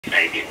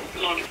maybe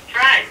bloody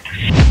pranks.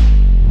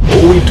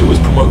 All we do is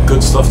promote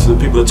good stuff to the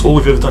people. That's all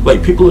we've ever done.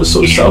 Like, people are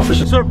so selfish.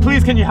 Sir,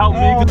 please, can you help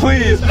me?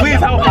 Please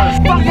help us.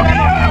 It'll be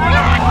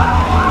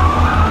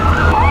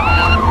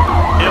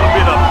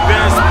the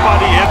best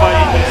party ever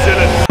in New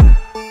Zealand.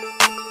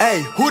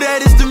 Hey, who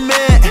that is the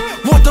man?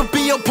 Want to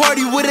be a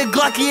party with a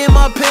Glocky in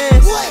my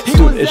pants.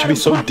 Dude, it should be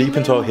so deep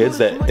into our heads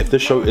that if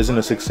this show isn't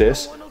a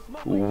success,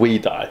 we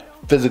die.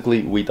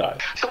 Physically, we die.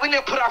 So we need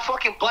to put our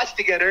fucking butts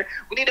together,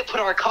 we need to put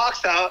our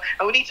cocks out,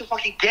 and we need to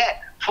fucking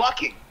get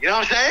fucking. You know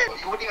what I'm saying?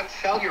 You wouldn't even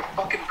sell your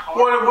fucking car.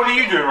 What are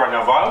you doing right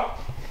now, Vile?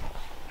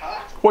 Huh?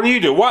 What are you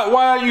doing?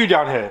 Why are you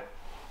down here?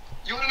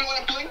 You wanna know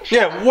what I'm doing?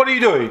 Yeah, what are you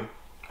doing?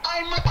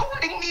 I'm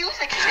recording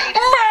music, Shady.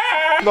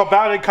 Not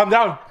about it, come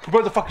down,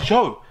 promote the fucking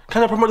show.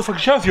 Can I promote the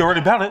fucking show if you're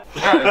already about it?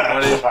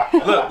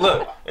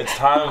 Look, it's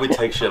time we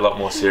take shit a lot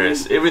more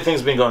serious.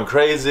 Everything's been going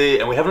crazy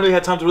and we haven't really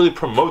had time to really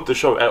promote the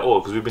show at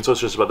all because we've been so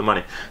stressed about the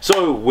money.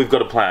 So we've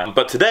got a plan.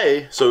 But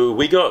today,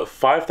 we got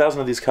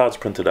 5,000 of these cards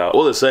printed out.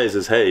 All it says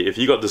is, hey, if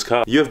you got this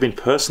card, you have been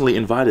personally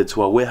invited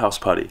to our warehouse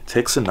party.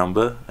 Text a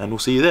number and we'll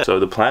see you there. So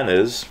the plan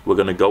is we're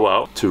gonna go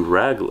out to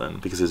Raglan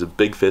because there's a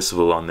big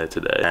festival on there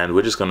today and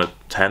we're just gonna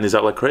hand these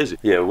out like crazy.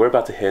 Yeah, we're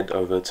about to head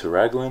over to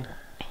Raglan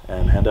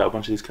and hand out a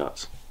bunch of these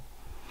cards.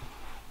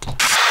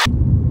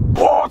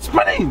 Oh, it's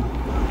spinning!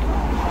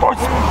 Oh,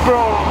 it's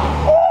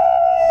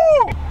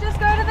Just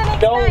go to the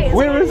next bay.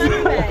 Where is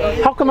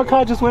it? How come a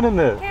car just went in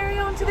there? Carry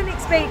on to the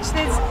next beach.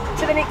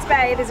 To the next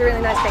bay. There's a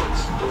really nice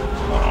beach.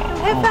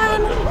 Have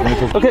fun.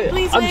 Okay,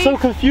 Please I'm wait. so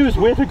confused.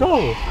 Where to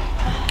go?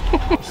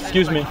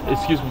 Excuse me.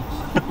 Excuse me.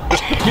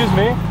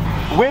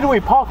 Where do we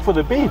park for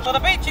the beach? For the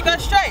beach, you go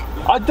straight.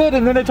 I did,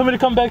 and then they told me to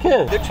come back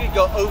here. Literally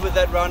go over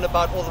that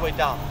roundabout all the way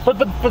down. But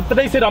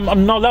they said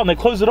I'm not allowed, and they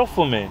closed it off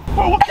for me.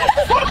 What the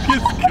fuck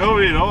is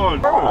going on?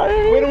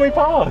 Where do we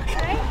park?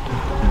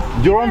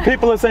 Your own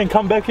people are saying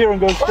come back here and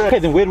go straight. Okay,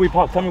 then where do we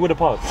park? Tell me where to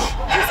park.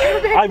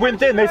 I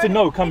went there and they said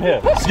no, come here.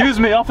 Excuse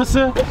me,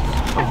 officer.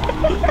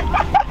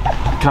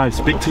 Can I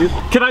speak to you?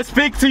 Can I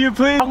speak to you,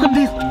 please? How come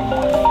these...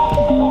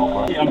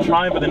 I'm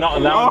trying, but they're not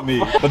allowing me.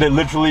 But they're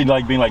literally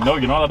like being like, no,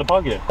 you're not allowed to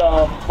park here.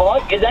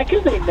 Fuck? Is that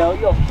because they know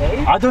your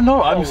face? I don't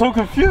know. I'm so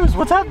confused.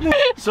 What's happening?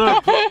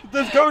 Sir,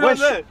 Let's go down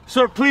there.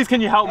 Sir, please,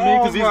 can you help me?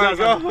 Because these guys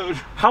are...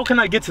 How can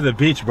I get to the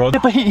beach, bro? Yeah,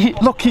 but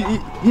look,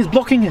 he's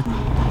blocking it.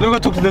 Let me go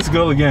talk to this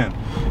girl again.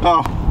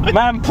 Oh.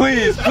 Ma'am,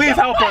 please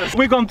help us.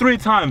 We've gone 3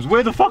 times.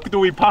 Where the fuck do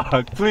we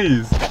park,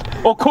 please?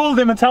 Or call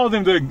them and tell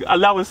them to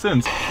allow us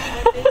in.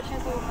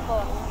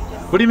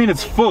 What do you mean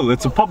it's full?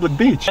 It's a public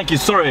beach. Thank you,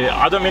 sorry,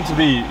 I don't mean to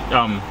be,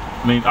 I'm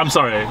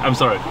sorry.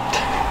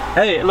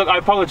 Hey, look, I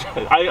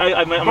apologize.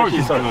 I'm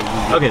actually sorry.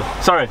 Okay,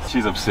 sorry.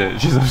 She's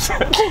upset.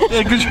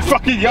 Yeah, because you're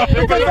fucking young.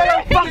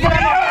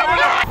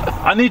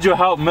 I need your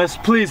help, miss.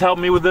 Please help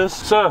me with this.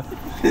 Sir.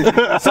 Sir.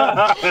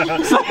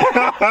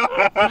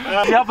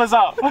 Help us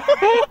out.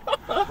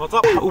 What's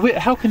up? Wait,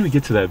 how can we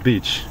get to that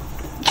beach?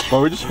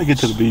 Well, we're just trying to get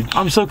to the beach.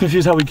 I'm so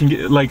confused how we can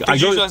get, like,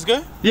 Did you guys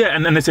go? Yeah,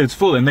 and then they say it's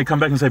full, and they come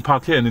back and say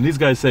park here, and then these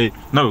guys say,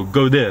 no,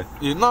 go there.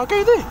 Yeah, no,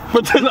 go there.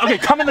 But then, okay,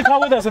 come in the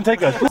car with us and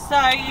take us. So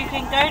you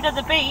can go to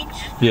the beach,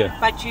 Yeah.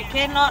 but you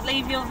cannot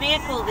leave your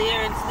vehicle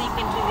there and sneak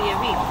into the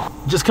event.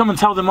 Just come and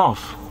tell them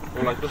off.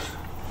 Like this?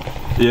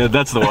 Yeah,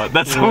 that's the one.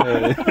 That's the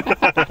one.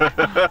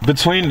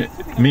 Between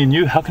me and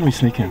you, how can we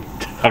sneak in?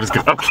 I'm just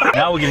kidding.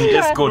 Now we're getting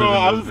escorted.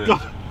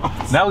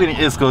 Now we're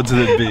getting escorted to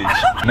the beach.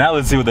 Now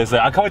let's see what they say.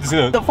 I can't wait to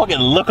see the fucking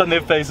look on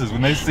their faces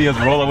when they see us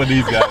roll up with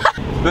these guys.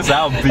 This is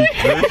our beach,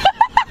 bitch.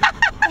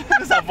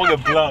 This is our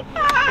fucking block.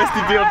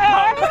 STB on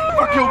top.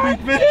 Fuck your beach,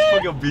 bitch.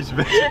 Fuck your beach,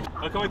 bitch.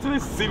 I can't wait till they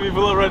see me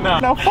below right now.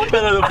 Now fuck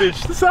that other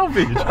beach. This is our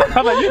beach.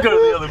 How about you go to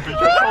the other beach?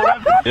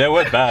 Yeah,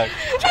 we're back.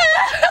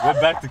 We're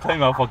back to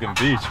claim our fucking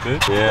beach,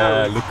 bitch.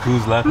 Yeah, look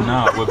who's laughing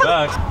now. We're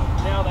back.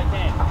 Now they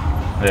can.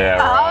 Yeah,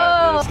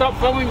 right. Stop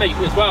filming me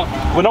as well.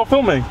 We're not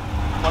filming.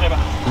 Whatever.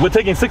 We're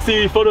taking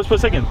 60 photos per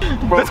second.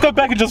 Bro. Let's go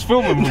back and just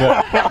film them. The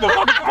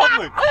fucking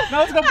public. Now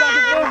let's go back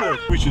and film it.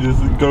 We should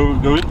just go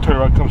in, turn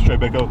around, come straight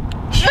back up.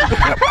 And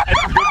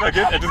just go back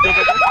in, and just go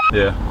back in.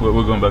 Yeah,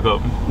 we're going back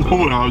up. No,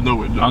 we're not.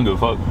 I'm good,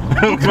 fuck.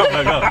 We're going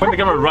back up. Point the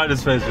camera right in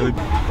his face, really.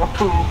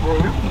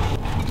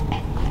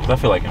 I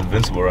feel like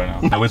invincible right now.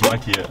 Now where's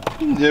Mikey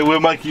at? Yeah,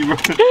 where's Mikey, bro?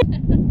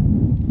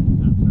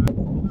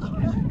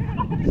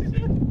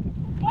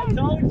 I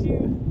told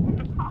you.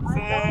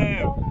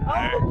 Sam.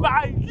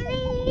 Bye.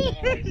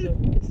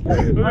 I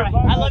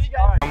love you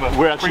guys.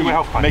 We're actually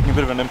making a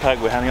bit of an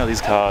impact. We're handing out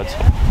these cards.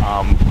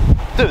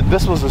 Dude,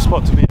 this was the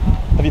spot to be.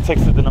 Have you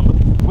texted the number?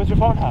 Where's your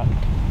phone at?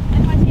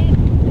 In my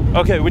tent.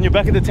 Okay, when you're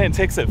back at the tent,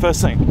 text it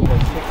first thing.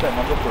 Text that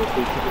number for a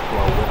free ticket to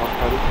our warehouse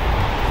party.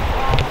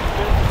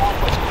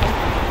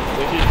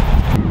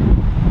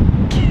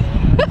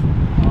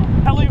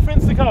 Tell your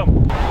friends to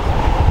come.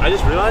 I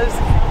just realized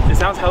it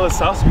sounds hella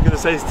sus because it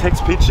says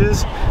text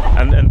pictures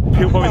and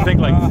people probably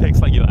think like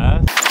text like your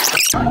ass.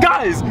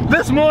 Guys,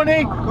 this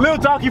morning, Lil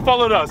Darky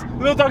followed us.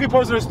 Lil Darky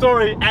posted a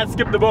story at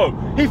Skip the Boat.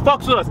 He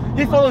fucks with us.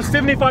 He follows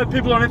 75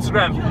 people on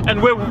Instagram,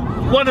 and we're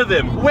one of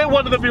them. We're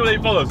one of the people that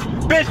he follows.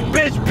 Bitch,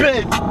 bitch,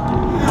 bitch.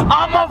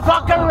 I'ma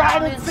fuck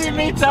around and see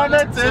me turn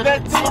it to the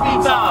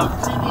TV top.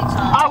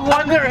 I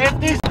wonder if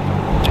these...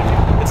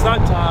 It's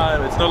night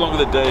time. It's no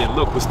longer the day.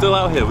 Look, we're still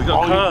out here. We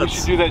got cars. We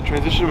should do that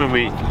transition when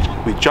we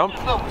jump,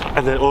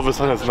 and then all of a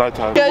sudden it's night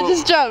time. Yeah,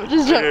 just jump,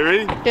 just jump. Okay,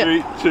 ready?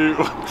 Yep. 3, 2,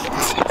 1.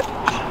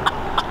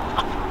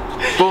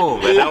 Boom,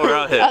 and now we're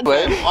out here.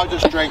 I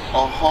just drank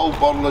a whole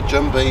bottle of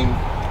Jim Beam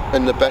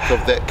in the back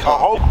of that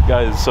car.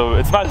 Guys, so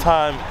it's night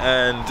time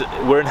and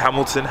we're in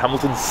Hamilton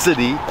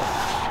City.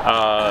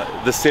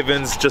 The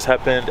Sevens just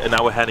happened and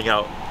now we're handing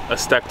out a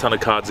stacked ton of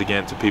cards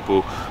again to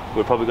people.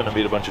 We're probably gonna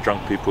meet a bunch of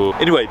drunk people.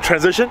 Anyway,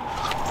 transition.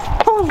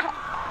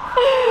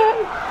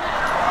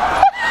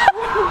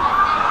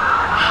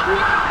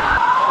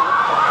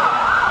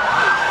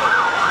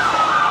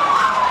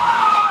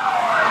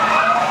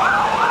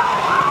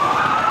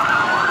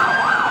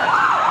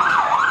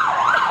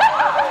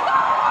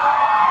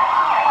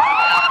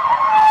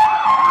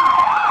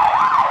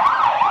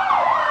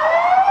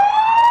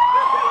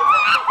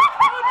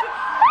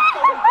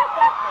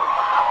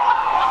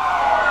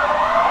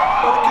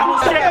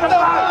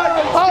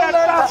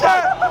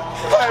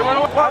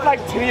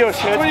 Like 10 of your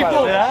shirts,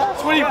 24. Yeah?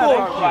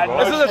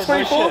 24. Is it the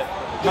 24th?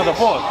 No, the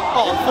 4th.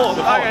 Oh,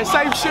 4th. Okay,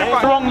 same shit,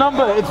 It's the wrong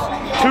number. It's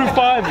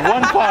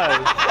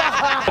 2515.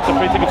 It's a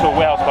free ticket to a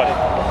warehouse party.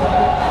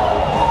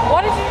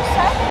 What did you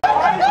say?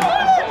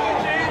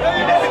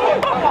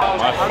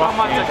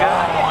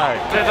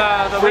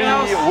 The Free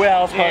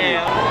warehouse party.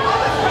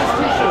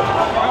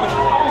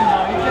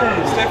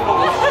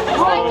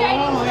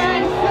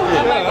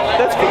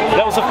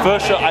 That was the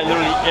first shirt I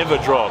literally ever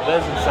dropped.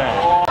 That's insane.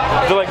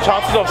 The like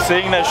chances of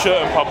seeing that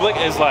shirt in public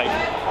is like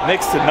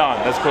next to none.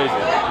 That's crazy.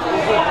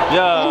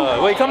 Yeah.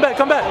 Wait, come back.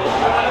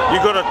 You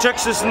gotta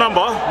text this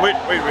number. Wait.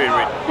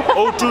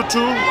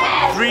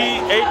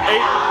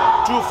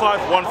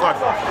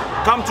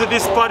 022-388-2515. Come to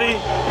this party.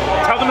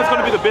 Tell them it's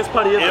gonna be the best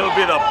party ever. It'll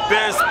be the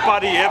best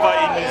party ever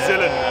in New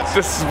Zealand.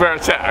 This is where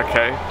it's at,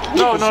 okay?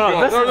 No.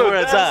 This is where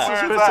it's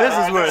at. This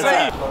is where it's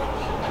at.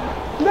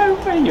 No,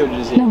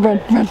 run.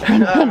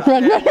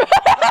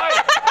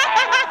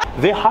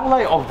 Their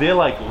highlight of their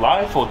like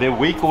life or their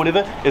week or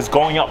whatever is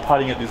going out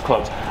partying at these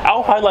clubs.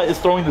 Our highlight is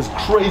throwing this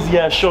crazy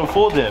ass show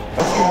for them.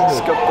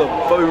 Skip the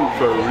boat,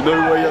 bro.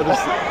 No way.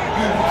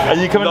 Are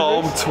you coming?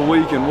 No, I'm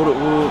tweaking. What?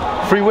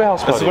 Free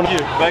warehouse party. That's you,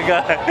 that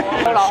guy.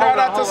 Shout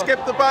out to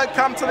Skip the Boat.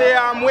 Come to the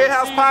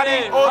warehouse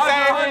party. Also,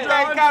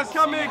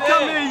 come here.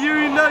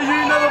 You know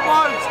the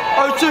vibes.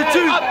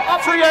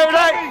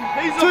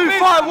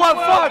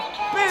 022-388-2515.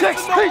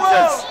 Text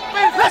pizzas.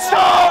 Let's go.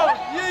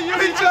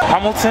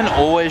 Hamilton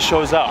always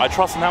shows out. I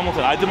trust in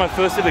Hamilton. I did my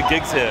first ever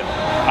gigs here.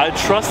 I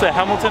trust that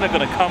Hamilton are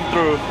gonna come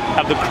through,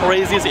 have the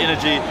craziest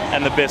energy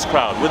and the best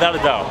crowd, without a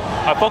doubt.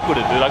 I fuck with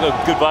it, dude. I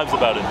got good vibes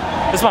about it.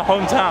 It's my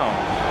hometown.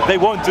 They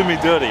won't do me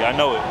dirty. I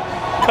know it.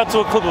 Cut to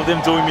a clip of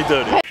them doing me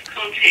dirty.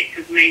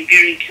 Contacted me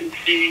very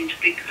concerned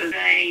because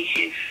they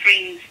have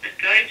friends that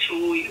go to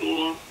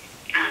all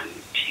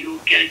your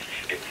gigs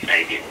and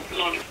say there's a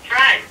lot of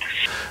drugs.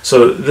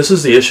 So this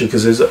is the issue,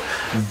 because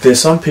there's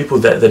some people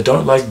that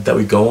don't like that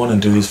we go on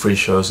and do these free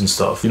shows and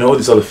stuff. You know, all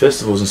these other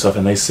festivals and stuff,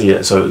 and they see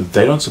it, so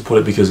they don't support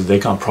it because they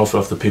can't profit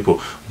off the people.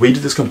 We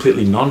did this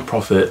completely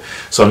non-profit,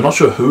 so I'm not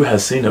sure who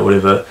has seen it or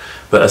whatever,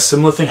 but a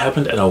similar thing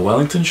happened at our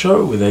Wellington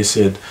show where they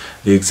said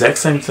the exact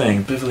same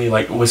thing. Beverly,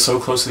 like, we're so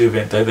close to the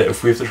event day that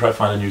if we have to try to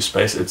find a new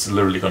space, it's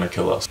literally gonna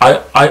kill us.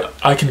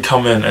 I can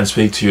come in and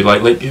speak to you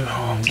like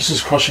this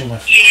is crushing my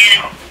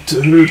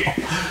dude.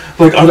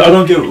 Like, I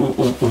don't get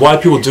why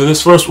people do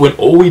this for us when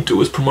all we do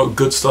is promote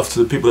good stuff to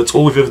the people. That's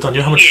all we've ever done.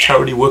 You know how much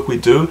charity work we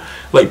do?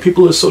 Like,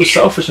 people are so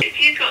selfish. If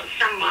you've got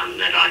someone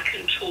that I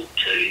can talk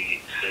to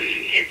who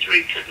has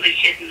recently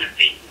had an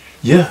event.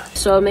 Yeah.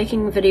 So I'm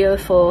making a video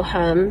for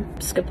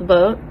Skip the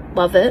Boat.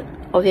 Love it,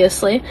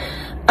 obviously.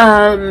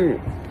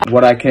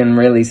 What I can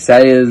really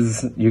say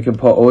is you can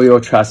put all your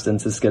trust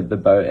into Skip the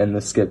Boat and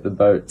the Skip the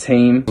Boat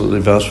team.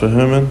 Absolutely vouch for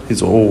Herman.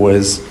 He's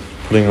always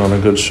putting on a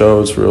good show.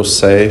 It's real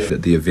safe.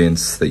 The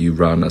events that you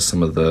run are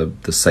some of the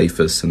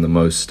safest and the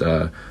most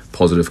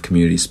positive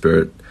community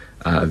spirit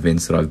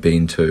events that I've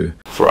been to.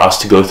 For us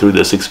to go through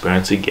this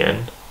experience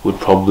again would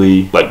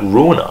probably like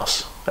ruin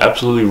us.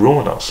 Absolutely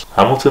ruin us.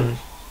 Hamilton,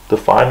 the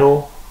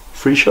final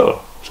free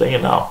show. Saying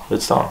it now,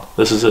 it's done.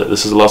 This is it.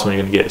 This is the last one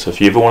you're gonna get. So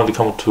if you ever wanted to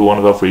come to one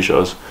of our free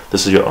shows,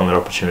 this is your only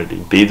opportunity.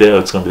 Be there.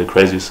 It's gonna be the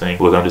craziest thing.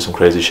 We're gonna do some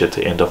crazy shit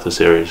to end off the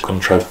series. We're gonna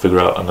try to figure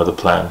out another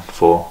plan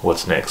for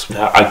what's next.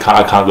 I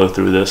can't go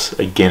through this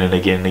again and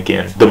again and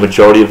again. The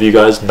majority of you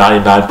guys,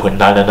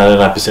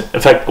 99.9999%, in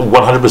fact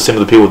 100%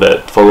 of the people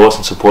that follow us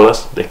and support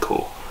us, they're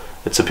cool.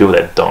 It's the people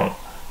that don't,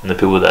 and the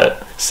people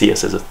that see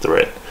us as a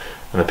threat,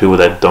 and the people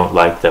that don't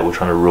like that we're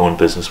trying to ruin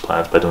business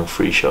plans by doing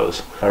free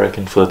shows. I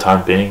reckon for the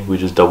time being, we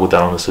just double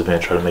down on this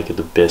event, try to make it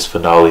the best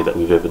finale that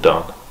we've ever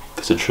done,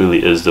 because it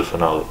truly is the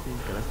finale.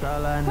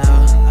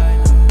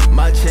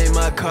 My chain,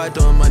 my car,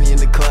 throwing money in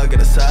the club, got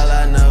us all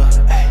I know.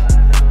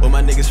 Ay, well,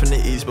 my niggas from the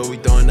east, but we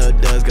throwing up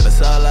dubs, got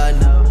us all I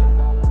know.